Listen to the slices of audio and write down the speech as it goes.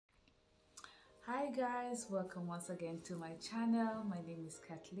Hi guys, welcome once again to my channel. My name is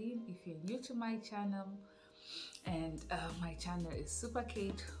Kathleen. If you're new to my channel, and my channel is Super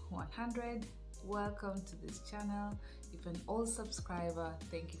Kate 100, welcome to this channel. If you're an old subscriber,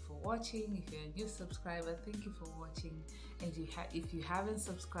 thank you for watching. If you're a new subscriber, thank you for watching. And if you haven't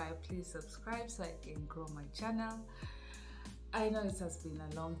subscribed, please subscribe so I can grow my channel. I know it has been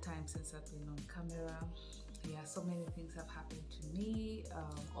a long time since I've been on camera. Yeah, so many things have happened to me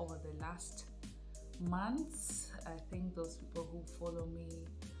over the last months. I think those people who follow me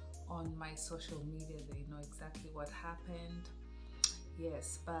on my social media, they know exactly what happened.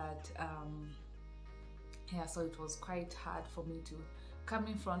 Yes, but yeah, so it was quite hard for me to come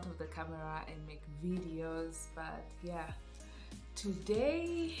in front of the camera and make videos. But yeah,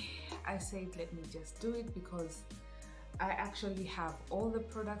 today I said let me just do it because I actually have all the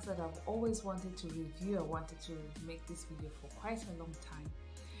products that I've always wanted to review. I wanted to make this video for quite a long time.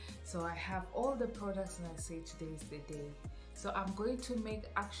 So I have all the products and I say today is the day. So I'm going to make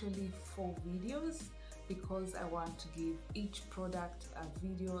actually 4 videos because I want to give each product a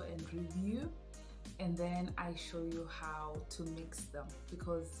video and review, and then I show you how to mix them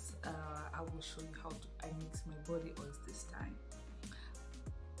because I will show you how I mix my body oils this time.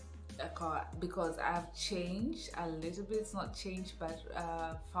 Because I've changed a little bit, it's not changed, but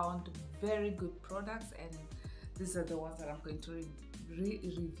found very good products, and these are the ones that I'm going to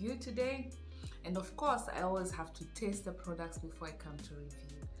review today. And of course I always have to taste the products before I come to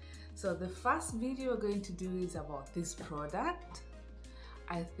review. So the first video we're going to do is about this product.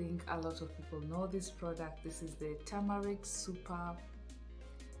 I think a lot of people know this product. This is the Turmeric Super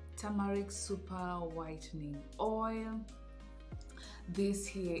Whitening Oil. This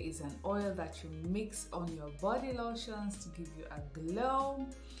here is an oil that you mix on your body lotions to give you a glow.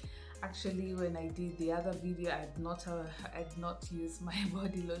 Actually, when I did the other video, I had not used my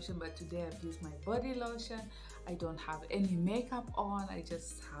body lotion, but today I've used my body lotion. I don't have any makeup on. I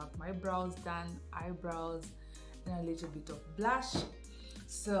just have my brows done, eyebrows, and a little bit of blush.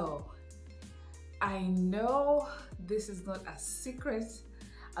 So I know this is not a secret.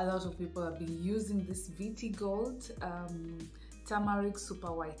 A lot of people have been using this Veetgold Turmeric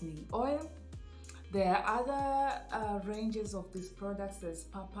Super Whitening Oil. There are other ranges of these products. There's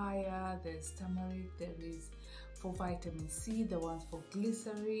papaya, there's turmeric, there is for vitamin C, the ones for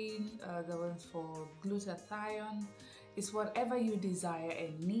glycerin, the ones for glutathione. It's whatever you desire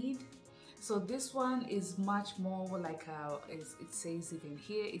and need. So this one is much more like it says even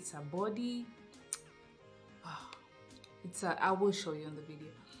here, it's a body. I will show you on the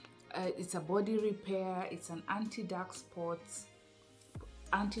video. It's a body repair. It's an anti-dark spots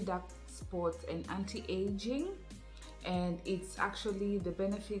and anti-aging, and it's actually the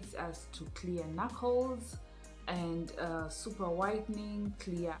benefits as to clear knuckles and super whitening,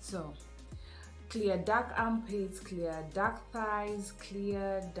 clear dark armpits, clear dark thighs,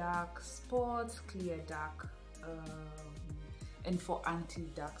 clear dark spots, clear dark and for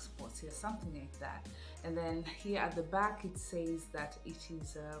anti-dark spots here, something like that. And then here at the back it says that it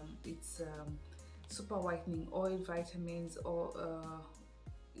is super whitening oil, vitamins, or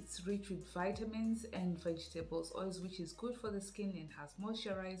it's rich with vitamins and vegetables oils, which is good for the skin and has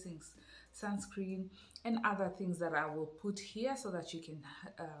moisturizing sunscreen and other things that I will put here so that you can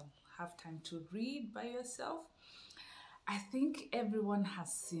have time to read by yourself. I think everyone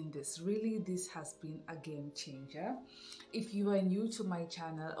has seen this. Really, this has been a game changer. If you are new to my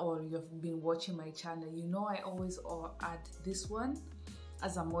channel or you've been watching my channel, you know I always add this one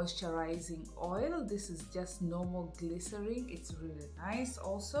as a moisturizing oil. This is just normal glycerin. It's really nice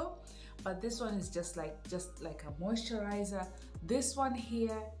also, but this one is just like a moisturizer. This one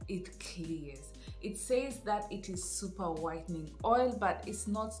here, it clears. It says that it is super whitening oil, but it's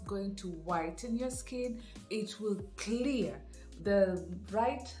not going to whiten your skin. It will clear. The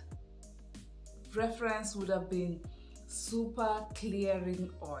right reference would have been super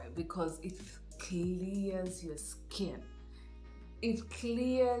clearing oil because it clears your skin. It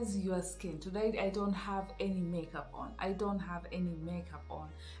clears your skin. Today I don't have any makeup on. I don't have any makeup on,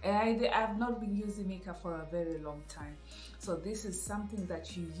 and I've not been using makeup for a very long time. So this is something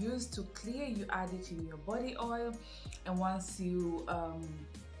that you use to clear. You add it in your body oil, and once you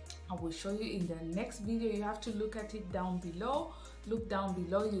I will show you in the next video. You have to look at it down below. Look down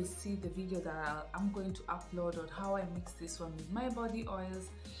below, you'll see the video that I'm going to upload on how I mix this one with my body oils.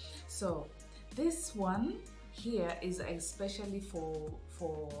 So this one here is especially for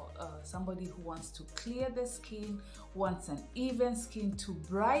somebody who wants to clear the skin, wants an even skin, to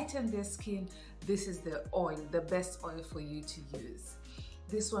brighten their skin. This is the oil, the best oil for you to use.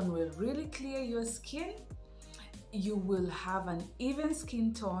 This one will really clear your skin. you will have an even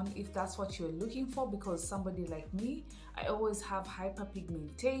skin tone if that's what you're looking for, because somebody like me, I always have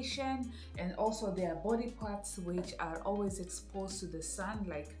hyperpigmentation, and also there are body parts which are always exposed to the sun,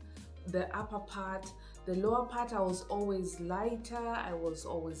 like the upper part. The lower part I was always lighter, I was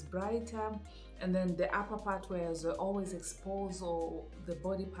always brighter, and then the upper part where I was always exposed, or the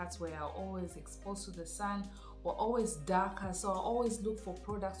body parts where I always exposed to the sun, were always darker. So I always look for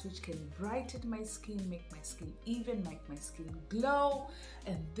products which can brighten my skin, make my skin even, make my skin glow.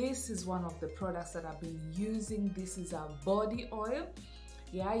 And this is one of the products that I've been using. This is a body oil.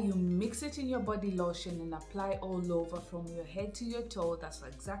 Yeah, you mix it in your body lotion and apply all over from your head to your toe. That's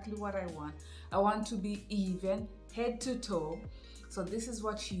exactly what I want. I want to be even head to toe. So this is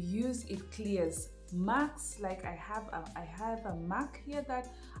what you use. It clears marks. Like I have a mark here that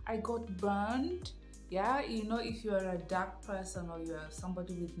I got burned. Yeah, you know, if you're a dark person or you're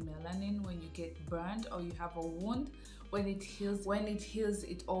somebody with melanin, when you get burned or you have a wound, when it heals,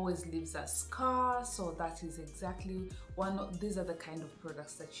 it always leaves a scar. So that is exactly these are the kind of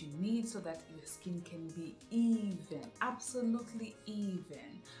products that you need so that your skin can be even, absolutely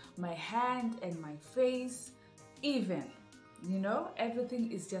even. My hand and my face, even. You know,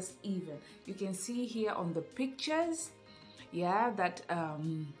 everything is just even. You can see here on the pictures, yeah, that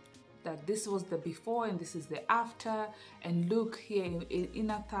this was the before and this is the after. And look here in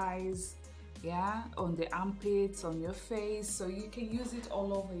inner thighs, yeah, on the armpits, on your face. So you can use it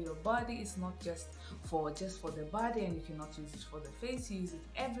all over your body. It's not just for the body, and you cannot use it for the face. You use it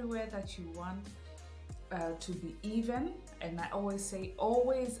everywhere that you want to be even. And I always say,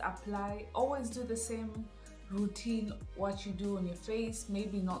 always apply, always do the same routine what you do on your face.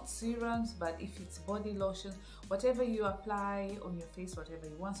 Maybe not serums, but if it's body lotion, whatever you apply on your face, whatever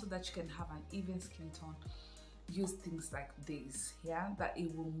you want, so that you can have an even skin tone, use things like this, yeah, that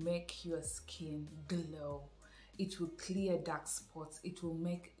it will make your skin glow. It will clear dark spots. It will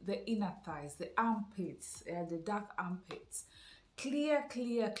make the inner thighs, the armpits, the dark armpits clear,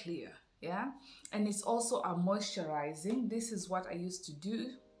 clear, clear. Yeah, and it's also a moisturizing. This is what I used to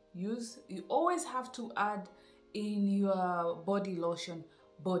use. You always have to add in your body lotion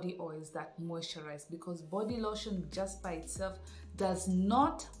body oils that moisturize, because body lotion just by itself does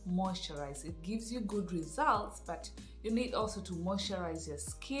not moisturize. It gives you good results, but you need also to moisturize your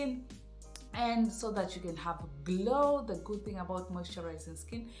skin, and so that you can have a glow. The good thing about moisturizing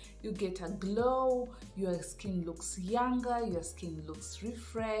skin, you get a glow, your skin looks younger, your skin looks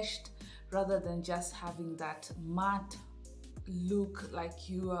refreshed, rather than just having that matte look, like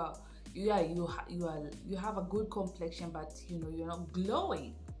you have a good complexion, but you know you're not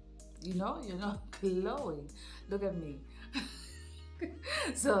glowing. You know, you're not glowing. Look at me.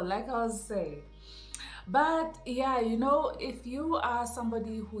 So like I was saying, but yeah, you know, if you are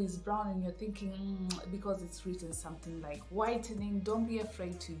somebody who is brown and you're thinking because it's written something like whitening, don't be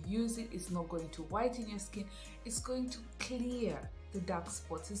afraid to use it. It's not going to whiten your skin. It's going to clear the dark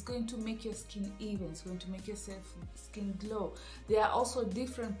spots. It's going to make your skin even. It's going to make your skin glow. There are also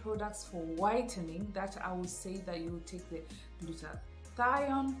different products for whitening that I would say that you will take the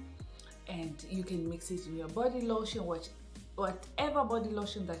glutathione and you can mix it in your body lotion, whatever body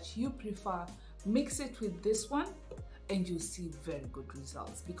lotion that you prefer. Mix it with this one and you see very good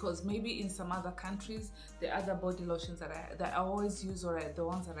results, because maybe in some other countries the other body lotions that I always use, or the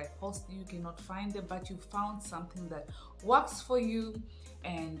ones that I post, you cannot find them, but you found something that works for you.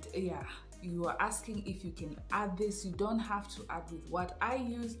 And yeah, you are asking if you can add this. You don't have to add with what I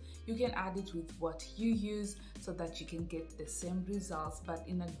use. You can add it with what you use, so that you can get the same results, but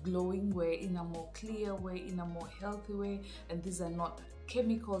in a glowing way, in a more clear way, in a more healthy way. And these are not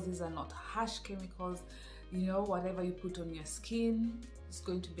chemicals, these are not harsh chemicals. You know, whatever you put on your skin is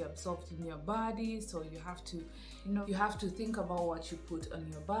going to be absorbed in your body. So you have to, you have to think about what you put on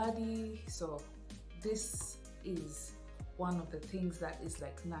your body. So this is one of the things that is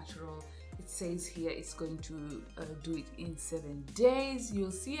like natural. It says here it's going to do it in 7 days.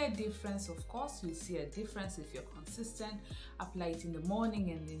 You'll see a difference, of course. You'll see a difference if you're consistent. Apply it in the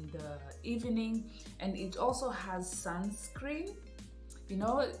morning and in the evening. And it also has sunscreen. You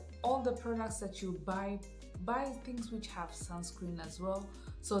know, all the products that you buy things which have sunscreen as well,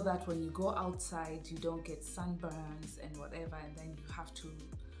 so that when you go outside you don't get sunburns and whatever, and then you have to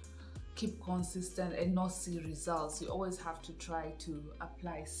keep consistent and not see results. You always have to try to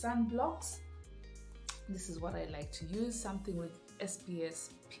apply sunblocks. This is what I like to use, something with SPF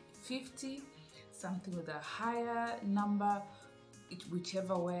 50, something with a higher number,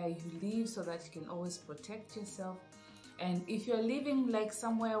 whichever where you live, so that you can always protect yourself. And if you're living like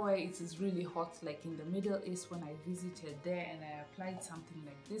somewhere where it is really hot, like in the Middle East, when I visited there and I applied something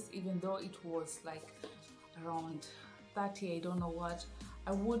like this, even though it was like around 30. I don't know what.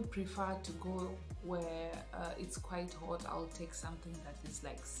 I would prefer to go where it's quite hot. I'll take something that is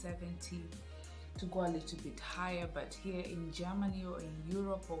like 70 to go a little bit higher, but here in Germany or in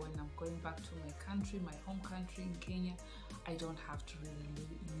Europe, or when I'm going back to my country, my home country in Kenya, I don't have to really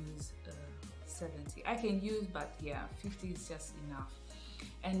use 70. I can use, but yeah, 50 is just enough.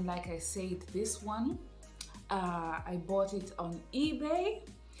 And like I said, this one I bought it on eBay.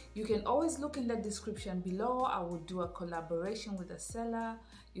 You can always look in the description below. I will do a collaboration with a seller.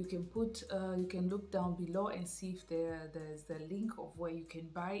 You can you can look down below and see if there's the link of where you can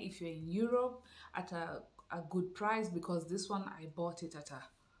buy if you're in Europe at a good price, because this one I bought it at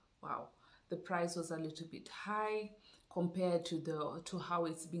wow, the price was a little bit high compared to how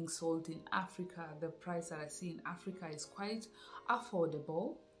it's being sold in Africa. The price that I see in Africa is quite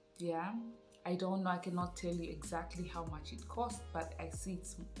affordable. Yeah, I don't know, I cannot tell you exactly how much it costs, but I see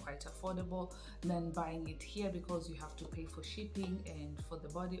it's quite affordable than buying it here, because you have to pay for shipping and for the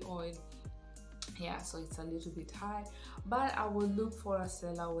body oil. Yeah, so it's a little bit high, but I will look for a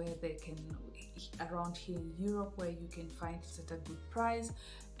seller where they can, around here in Europe, where you can find it at a good price.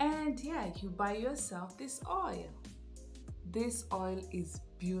 And yeah, you buy yourself this oil. This oil is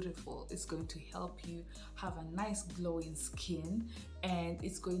beautiful. It's going to help you have a nice glowing skin, and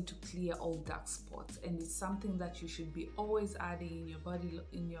it's going to clear all dark spots, and it's something that you should be always adding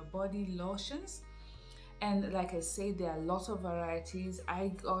in your body lotions. And like I say, there are lots of varieties. I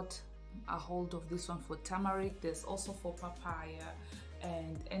got a hold of this one for turmeric. There's also for papaya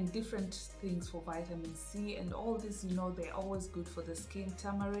and different things for vitamin C, and all this, you know, they're always good for the skin.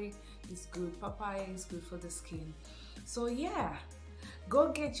 Turmeric is good, papaya is good for the skin. So yeah,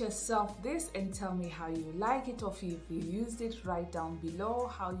 go get yourself this and tell me how you like it, or if you used it. Write down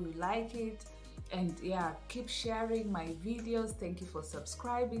below how you like it. And yeah, keep sharing my videos. Thank you for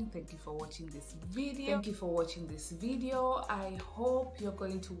subscribing. Thank you for watching this video. Thank you for watching this video. I hope you're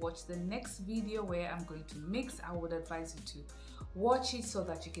going to watch the next video where I'm going to mix. I would advise you to watch it so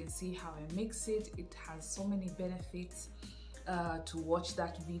that you can see how I mix it. It has so many benefits. To watch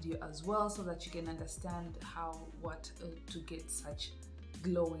that video as well, so that you can understand what to get such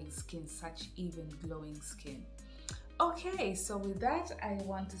glowing skin, such even glowing skin. Okay, so with that, I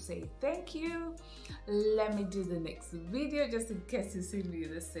want to say thank you. Let me do the next video, just in case you see me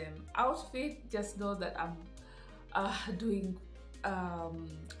in the same outfit. Just know that I'm doing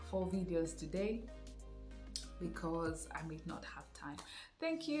 4 videos today, because I may not have time.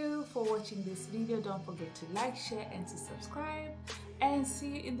 Thank you for watching this video. Don't forget to like, share, and to subscribe, and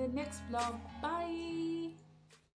see you in the next vlog. Bye.